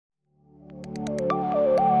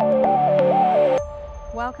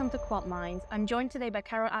welcome to Quant Minds. I'm joined today by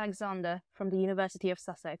Carol Alexander from the University of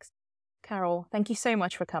Sussex. Carol, thank you so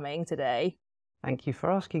much for coming today. Thank you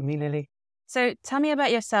for asking me, Lily. So tell me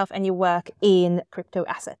about yourself and your work in crypto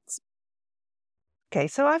assets. Okay,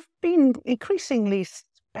 so I've been increasingly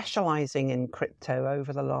specializing in crypto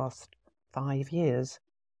over the last 5 years.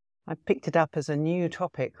 I picked it up as a new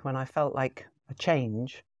topic when I felt like a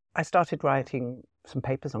change. I started writing some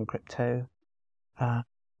papers on crypto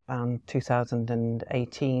around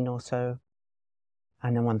 2018 or so.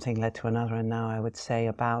 And then one thing led to another, and now I would say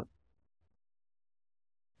about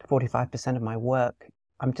 45% of my work,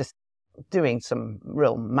 I'm just doing some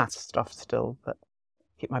real math stuff still, but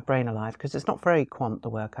keep my brain alive, because it's not very quant, the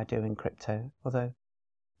work I do in crypto. Although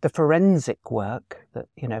the forensic work, that,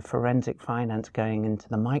 forensic finance going into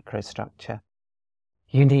the microstructure,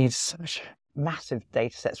 you need such massive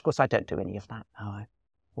data sets. Of course, I don't do any of that now. I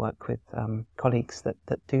work with colleagues that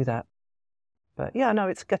do that. But yeah, no,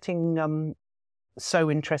 it's getting so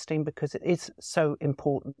interesting because it is so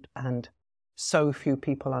important and so few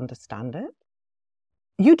people understand it.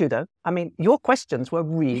 You do, though. I mean, your questions were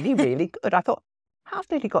really, really good. I thought, how have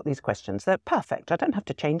Lily got these questions? They're perfect. I don't have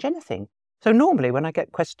to change anything. So normally when I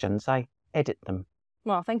get questions, I edit them.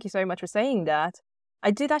 Well, thank you so much for saying that.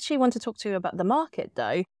 I did actually want to talk to you about the market,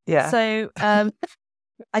 though. Yeah. So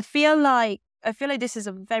I feel like this is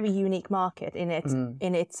a very unique market in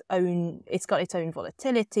its own. It's got its own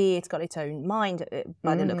volatility. It's got its own mind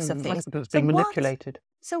by the looks of things. It's being manipulated.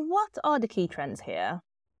 So what are the key trends here?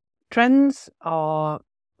 Trends are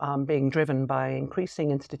being driven by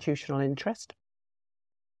increasing institutional interest.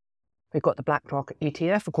 We've got the BlackRock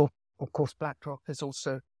ETF. Of course, BlackRock is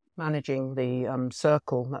also managing the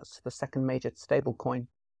Circle. That's the second major stablecoin.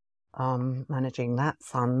 Managing that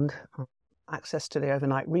fund. Access to the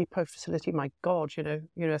overnight repo facility. My God,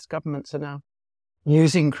 US governments are now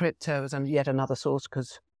using crypto as yet another source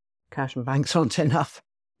because cash and banks aren't enough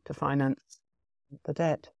to finance the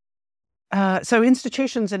debt. So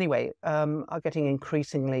institutions, anyway, are getting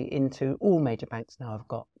increasingly into all major banks now have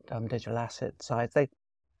got digital asset sides.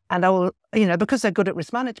 Because they're good at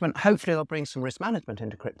risk management, hopefully they'll bring some risk management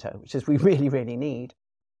into crypto, which is we really, really need.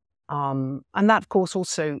 And that, of course,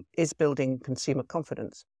 also is building consumer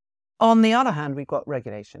confidence. On the other hand, we've got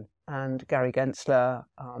regulation, and Gary Gensler,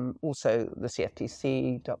 also the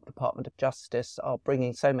CFTC, Department of Justice, are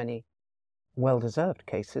bringing so many well-deserved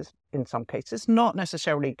cases, in some cases, not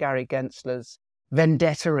necessarily Gary Gensler's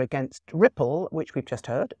vendetta against Ripple, which we've just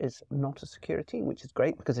heard is not a security, which is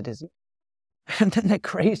great because it isn't. And then their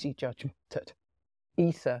crazy judgment that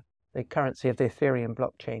Ether, the currency of the Ethereum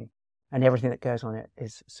blockchain, and everything that goes on it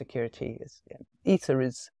is security. Ether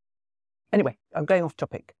is... Anyway, I'm going off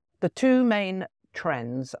topic. The two main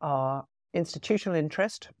trends are institutional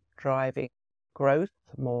interest, driving growth,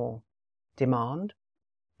 more demand,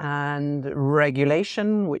 and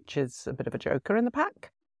regulation, which is a bit of a joker in the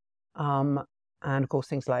pack. And of course,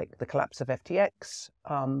 things like the collapse of FTX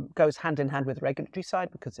goes hand in hand with the regulatory side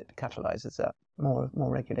because it catalyzes more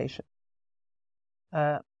regulation.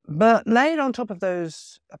 But laid on top of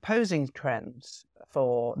those opposing trends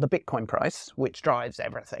for the Bitcoin price, which drives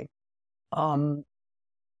everything,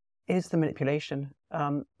 is the manipulation,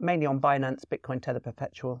 mainly on Binance, Bitcoin Tether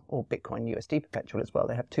Perpetual, or Bitcoin USD Perpetual as well.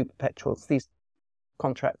 They have two perpetuals. These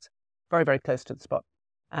contracts very, very close to the spot.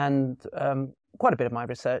 And quite a bit of my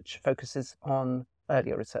research focuses on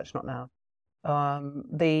earlier research, not now.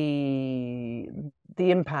 The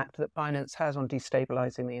impact that Binance has on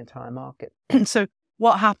destabilizing the entire market. So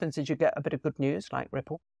what happens is you get a bit of good news like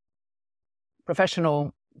Ripple.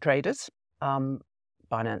 Professional traders,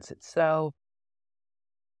 Binance itself,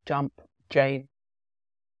 Jump, Jane,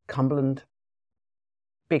 Cumberland,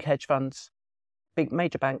 big hedge funds, big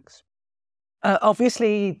major banks.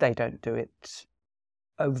 Obviously, they don't do it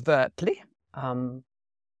overtly,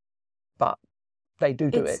 but they do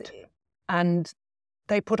it. And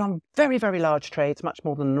they put on very, very large trades, much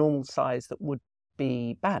more than the normal size that would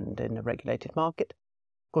be banned in a regulated market.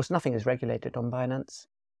 Of course, nothing is regulated on Binance.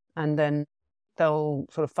 And then they'll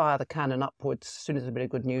sort of fire the cannon upwards as soon as there's a bit of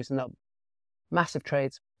good news, and they'll massive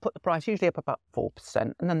trades, put the price usually up about 4%,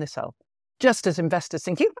 and then they sell. Just as investors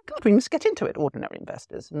think, oh my God, we must get into it, ordinary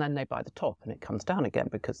investors. And then they buy the top and it comes down again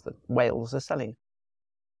because the whales are selling.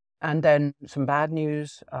 And then some bad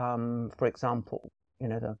news, for example,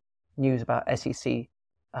 the news about SEC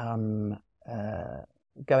going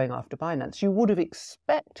after Binance. You would have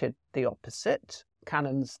expected the opposite.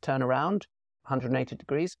 Cannons turn around, 180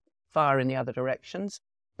 degrees, fire in the other directions,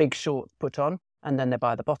 big shorts put on, and then they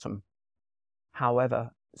buy the bottom.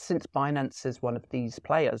 However, since Binance is one of these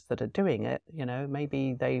players that are doing it,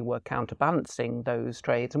 maybe they were counterbalancing those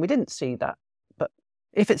trades. And we didn't see that. But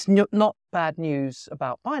if it's not bad news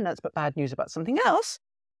about finance, but bad news about something else,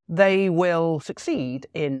 they will succeed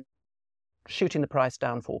in shooting the price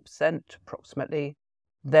down 4% approximately.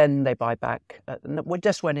 Then they buy back.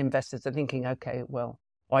 Just when investors are thinking, okay, well,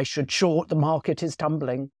 I should short, the market is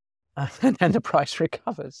tumbling, and then the price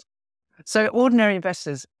recovers. So ordinary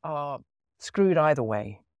investors are screwed either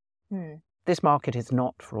way. This market is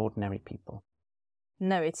not for ordinary people.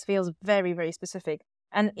 No, it feels very, very specific.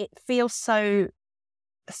 And it feels so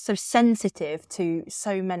sensitive to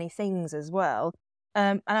so many things as well.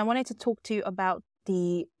 And I wanted to talk to you about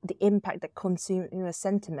the impact that consumer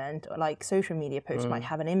sentiment or like social media posts might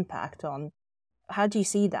have an impact on. How do you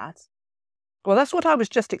see that? Well, that's what I was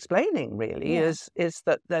just explaining, really, is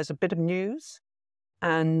that there's a bit of news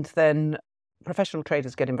and then professional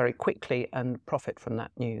traders get in very quickly and profit from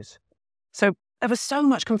that news. So there was so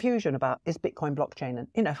much confusion about, is Bitcoin blockchain?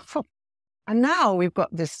 And, and now we've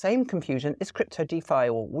got this same confusion. Is crypto DeFi,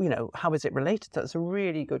 or, how is it related? That's a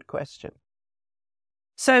really good question.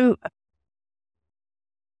 So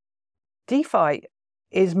DeFi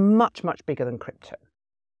is much, much bigger than crypto.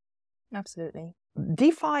 Absolutely.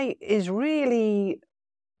 DeFi is really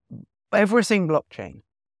everything blockchain.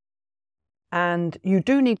 And you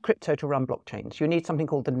do need crypto to run blockchains. You need something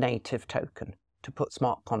called the native token to put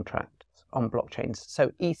smart contracts on blockchains.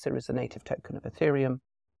 So Ether is the native token of Ethereum.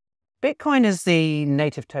 Bitcoin is the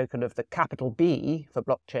native token of the capital B for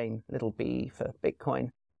blockchain, little b for Bitcoin,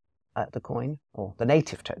 the coin, or the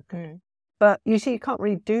native token. But you see, you can't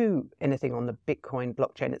really do anything on the Bitcoin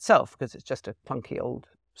blockchain itself because it's just a clunky old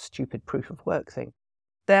stupid proof of work thing.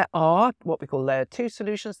 There are what we call layer 2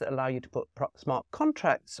 solutions that allow you to put smart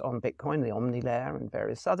contracts on Bitcoin, the Omni layer and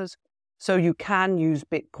various others. So you can use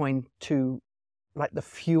Bitcoin to, like, the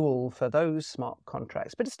fuel for those smart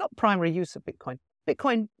contracts, but it's not primary use of Bitcoin.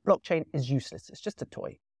 Bitcoin blockchain is useless. It's just a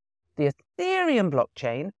toy. The Ethereum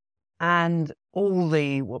blockchain and all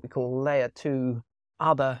the what we call layer 2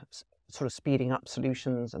 other sort of speeding up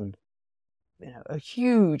solutions and a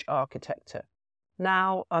huge architecture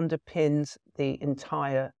now underpins the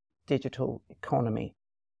entire digital economy.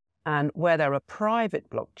 And where there are private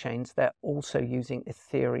blockchains, they're also using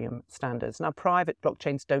Ethereum standards. Now, private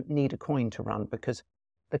blockchains don't need a coin to run because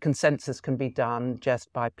the consensus can be done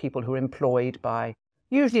just by people who are employed by,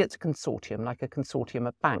 usually it's a consortium, like a consortium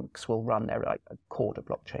of banks will run their like a Corda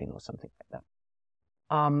blockchain or something like that.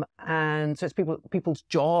 And so it's people's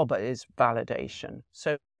job is validation.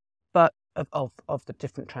 So, but of the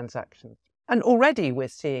different transactions. And already we're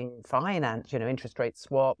seeing finance, interest rate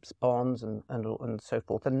swaps, bonds, and so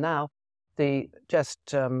forth. And now,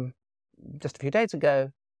 just a few days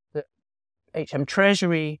ago, the HM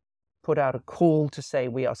Treasury put out a call to say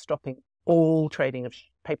we are stopping all trading of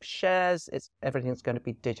paper shares. Everything's going to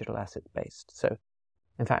be digital asset based. So,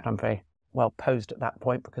 in fact, I'm very well posed at that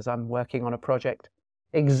point because I'm working on a project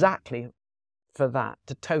exactly for that,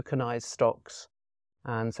 to tokenize stocks.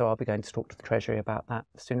 And so I'll be going to talk to the Treasury about that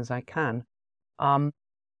as soon as I can.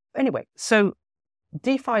 Anyway, so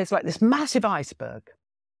DeFi is like this massive iceberg.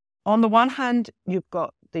 On the one hand, you've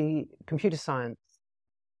got the computer science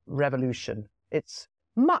revolution. It's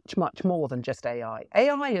much, much more than just AI.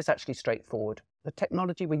 AI is actually straightforward. The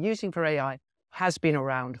technology we're using for AI has been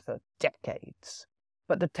around for decades.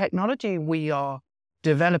 But the technology we are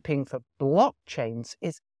developing for blockchains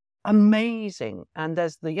is amazing. And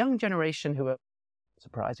there's the young generation who are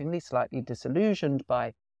surprisingly slightly disillusioned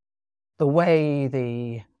by the way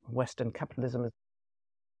the Western capitalism has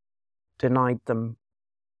denied them,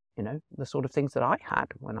 the sort of things that I had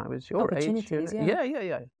when I was your age.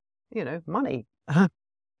 Yeah. Money.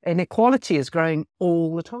 Inequality is growing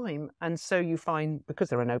all the time. And so you find, because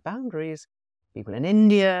there are no boundaries, people in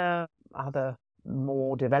India, other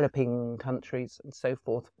more developing countries and so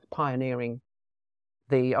forth, pioneering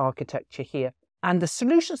the architecture here. And the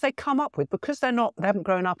solutions they come up with, because they haven't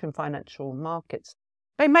grown up in financial markets,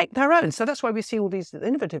 they make their own. So that's why we see all these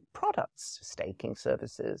innovative products, staking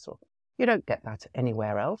services, or you don't get that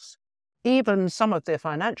anywhere else. Even some of their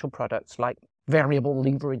financial products, like variable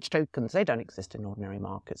leverage tokens, they don't exist in ordinary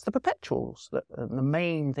markets. The perpetuals, the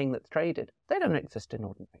main thing that's traded, they don't exist in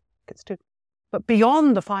ordinary markets too. But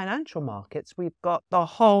beyond the financial markets, we've got the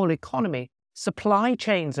whole economy. Supply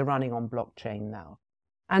chains are running on blockchain now.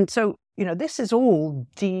 And so, this is all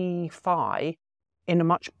DeFi in a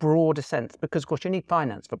much broader sense, because, of course, you need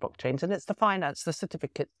finance for blockchains, and it's the finance, the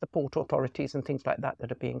certificates, the port authorities and things like that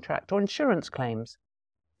that are being tracked, or insurance claims.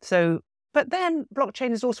 So, but then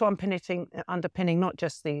blockchain is also underpinning not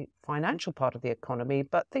just the financial part of the economy,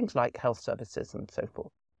 but things like health services and so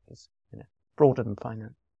forth. It's broader than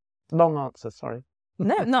finance. Long answer, sorry.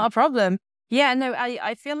 No, not a problem. Yeah, no,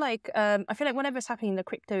 I feel like whenever it's happening in the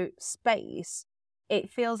crypto space, it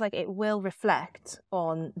feels like it will reflect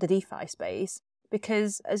on the DeFi space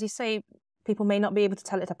because, as you say, people may not be able to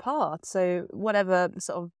tell it apart. So whatever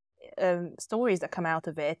sort of stories that come out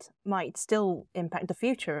of it might still impact the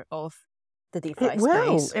future of the DeFi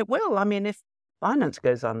space. It will. I mean, if Binance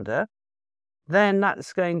goes under, then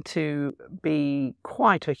that's going to be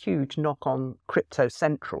quite a huge knock on Crypto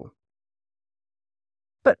Central.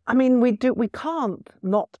 But I mean, we can't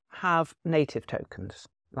not have native tokens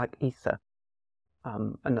like Ether,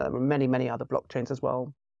 and there are many other blockchains as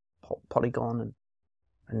well, Polygon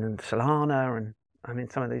and Solana, and I mean,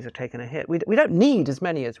 some of these are taking a hit. We don't need as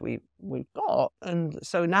many as we've got, and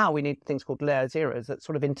so now we need things called layer zeros that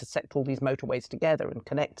sort of intersect all these motorways together and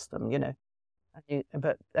connects them, you know.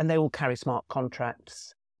 And they all carry smart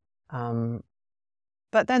contracts.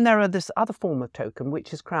 But then there are this other form of token,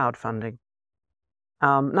 which is crowdfunding.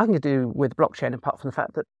 Nothing to do with blockchain apart from the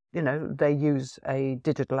fact that, you know, they use a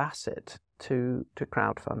digital asset to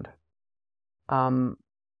crowdfund.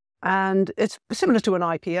 And it's similar to an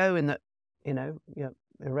IPO in that, you know, you're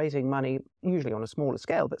raising money usually on a smaller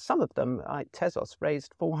scale, but some of them, like Tezos,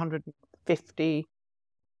 raised 450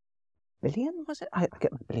 million, was it? I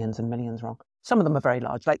get my billions and millions wrong. Some of them are very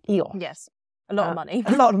large, like EOS. Yes, a lot of money.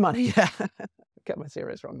 A lot of money, yeah. Get my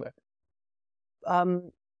zeros wrong there.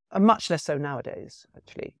 Much less so nowadays,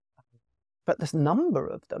 actually. But this number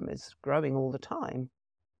of them is growing all the time.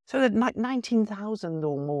 So there are like 19,000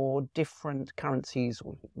 or more different currencies,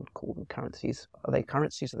 or you can call them currencies. Are they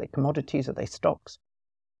currencies? Are they commodities? Are they stocks?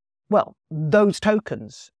 Well, those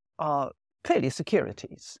tokens are clearly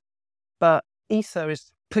securities, but Ether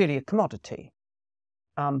is clearly a commodity.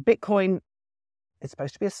 Bitcoin is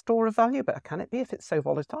supposed to be a store of value, but can it be if it's so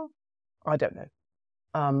volatile? I don't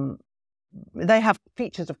know. They have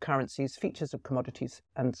features of currencies, features of commodities,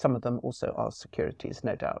 and some of them also are securities,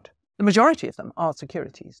 no doubt. The majority of them are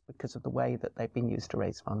securities because of the way that they've been used to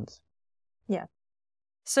raise funds. Yeah.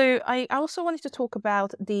 So I also wanted to talk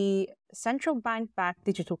about the central bank-backed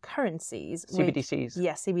digital currencies. CBDCs.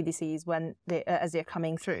 Yes, CBDCs as they're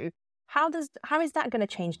coming through. How is that going to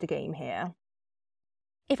change the game here,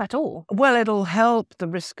 if at all? Well, it'll help the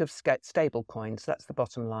risk of stable coins. That's the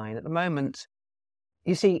bottom line. At the moment,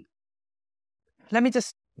 you see, let me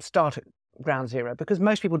just start at ground zero because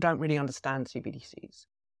most people don't really understand CBDCs.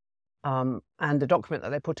 And the document that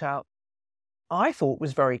they put out, I thought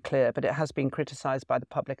was very clear, but it has been criticised by the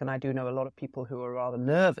public. And I do know a lot of people who are rather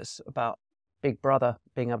nervous about Big Brother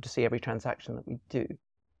being able to see every transaction that we do.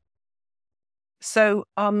 So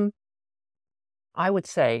I would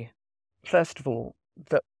say, first of all,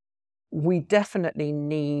 that we definitely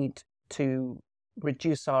need to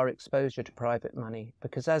reduce our exposure to private money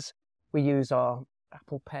because as we use our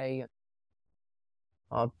Apple Pay,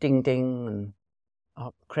 our Ding Ding and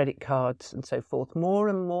our credit cards and so forth, more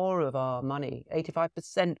and more of our money,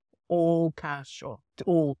 85%, all cash or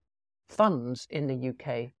all funds in the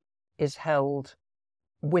UK is held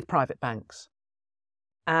with private banks.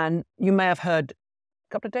 And you may have heard a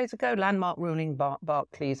couple of days ago, landmark ruling,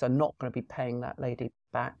 Barclays are not going to be paying that lady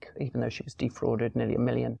back, even though she was defrauded nearly $1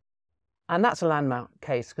 million. And that's a landmark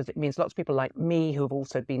case because it means lots of people like me who have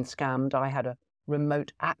also been scammed. I had a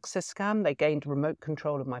remote access scam. They gained remote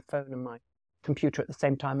control of my phone and my computer at the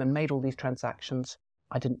same time and made all these transactions.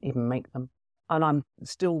 I didn't even make them. And I'm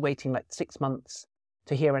still waiting like 6 months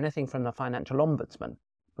to hear anything from the financial ombudsman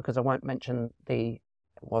because I won't mention it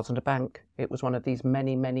wasn't a bank. It was one of these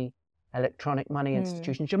many electronic money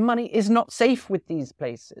institutions. Your money is not safe with these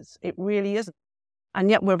places. It really isn't. And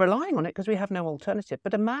yet we're relying on it because we have no alternative.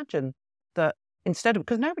 But imagine that instead of,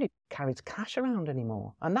 because nobody carries cash around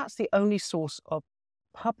anymore. And that's the only source of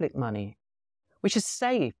public money, which is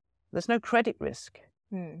safe. There's no credit risk.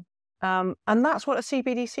 And that's what a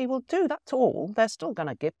CBDC will do. That's all. They're still going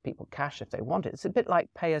to give people cash if they want it. It's a bit like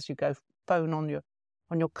pay-as-you-go phone on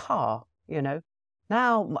your car, you know.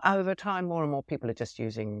 Now, over time, more and more people are just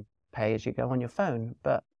using pay-as-you-go on your phone.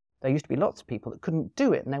 But there used to be lots of people that couldn't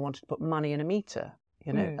do it and they wanted to put money in a meter,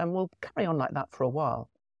 you know, and we'll carry on like that for a while.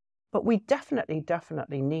 But we definitely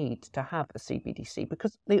need to have a CBDC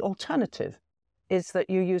because the alternative is that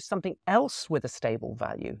you use something else with a stable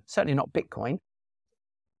value, certainly not Bitcoin,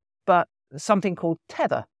 but something called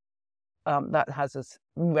Tether that has a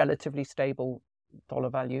relatively stable dollar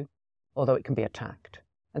value, although it can be attacked.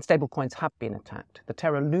 And stable coins have been attacked. The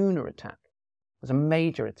Terra Luna attack was a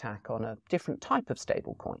major attack on a different type of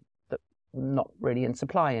stable coin that's not really in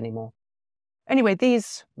supply anymore. Anyway,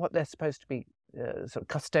 what they're supposed to be sort of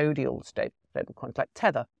custodial stable coins like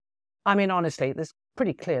Tether. I mean, honestly, it's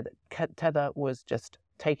pretty clear that Tether was just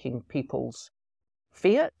taking people's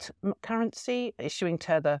fiat currency, issuing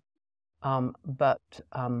tether, but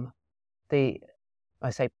there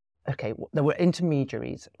were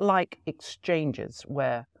intermediaries like exchanges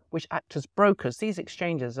which act as brokers. These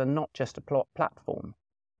exchanges are not just a platform.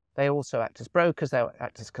 They also act as brokers, they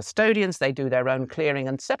act as custodians, they do their own clearing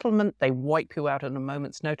and settlement, they wipe you out at a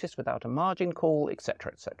moment's notice without a margin call,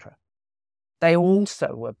 etc., etc. They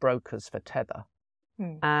also were brokers for tether.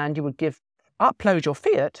 And you would upload your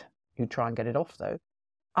fiat, you'd try and get it off though,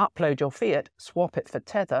 upload your fiat, swap it for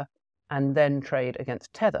tether, and then trade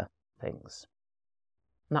against tether things.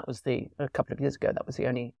 And that was a couple of years ago, that was the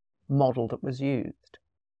only model that was used.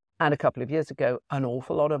 And a couple of years ago, an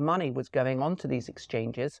awful lot of money was going onto these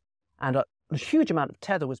exchanges, and a huge amount of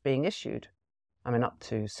tether was being issued. I mean, up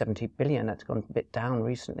to 70 billion. It's gone a bit down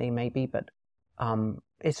recently, maybe, but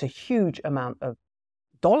it's a huge amount of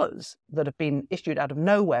dollars that have been issued out of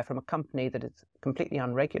nowhere from a company that is completely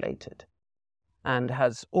unregulated and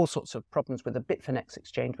has all sorts of problems with the Bitfinex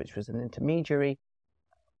exchange, which was an intermediary.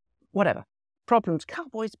 Whatever. Problems.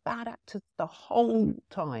 Cowboys, bad actors the whole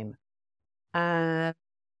time. And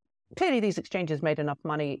clearly, these exchanges made enough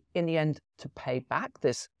money in the end to pay back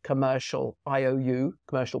this commercial IOU,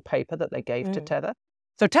 commercial paper that they gave to Tether.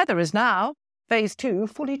 So Tether is now, phase 2,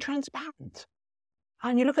 fully transparent.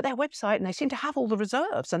 And you look at their website and they seem to have all the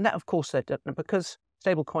reserves. And that, of course, they don't, because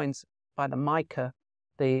stablecoins by the MiCA,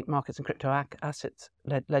 the Markets and Crypto Assets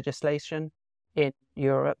legislation in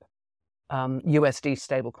Europe, USD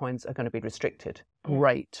stablecoins are going to be restricted.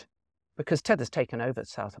 Great. Because Tether's taken over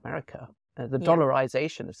South America. The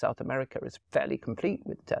dollarization of South America is fairly complete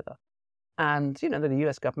with Tether. And, the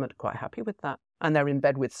US government are quite happy with that. And they're in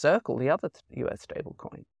bed with Circle, the other US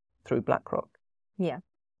stablecoin, through BlackRock. Yeah.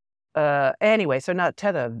 Anyway, so now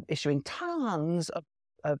Tether issuing tons of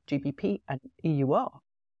GBP and EUR.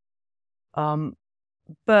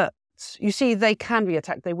 But you see, they can be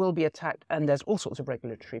attacked, they will be attacked, and there's all sorts of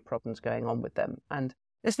regulatory problems going on with them. And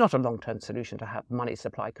it's not a long-term solution to have money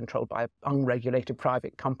supply controlled by an unregulated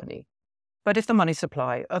private company. But if the money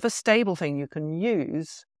supply of a stable thing you can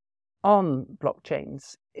use on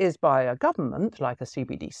blockchains is by a government, like a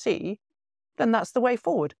CBDC, then that's the way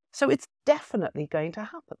forward. So it's definitely going to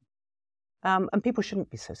happen. And people shouldn't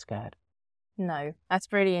be so scared. No,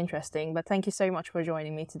 that's really interesting. But thank you so much for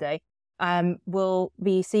joining me today. We'll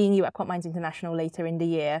be seeing you at Quant Minds International later in the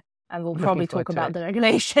year, and we'll probably talk about the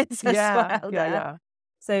regulations as well. Yeah.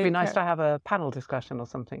 So it'd be nice to have a panel discussion or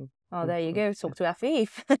something. Oh, there you go. Talk to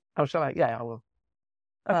Afif. Oh, shall I? Yeah, I will.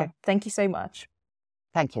 Okay. Well, thank you so much.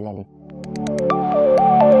 Thank you, Lily.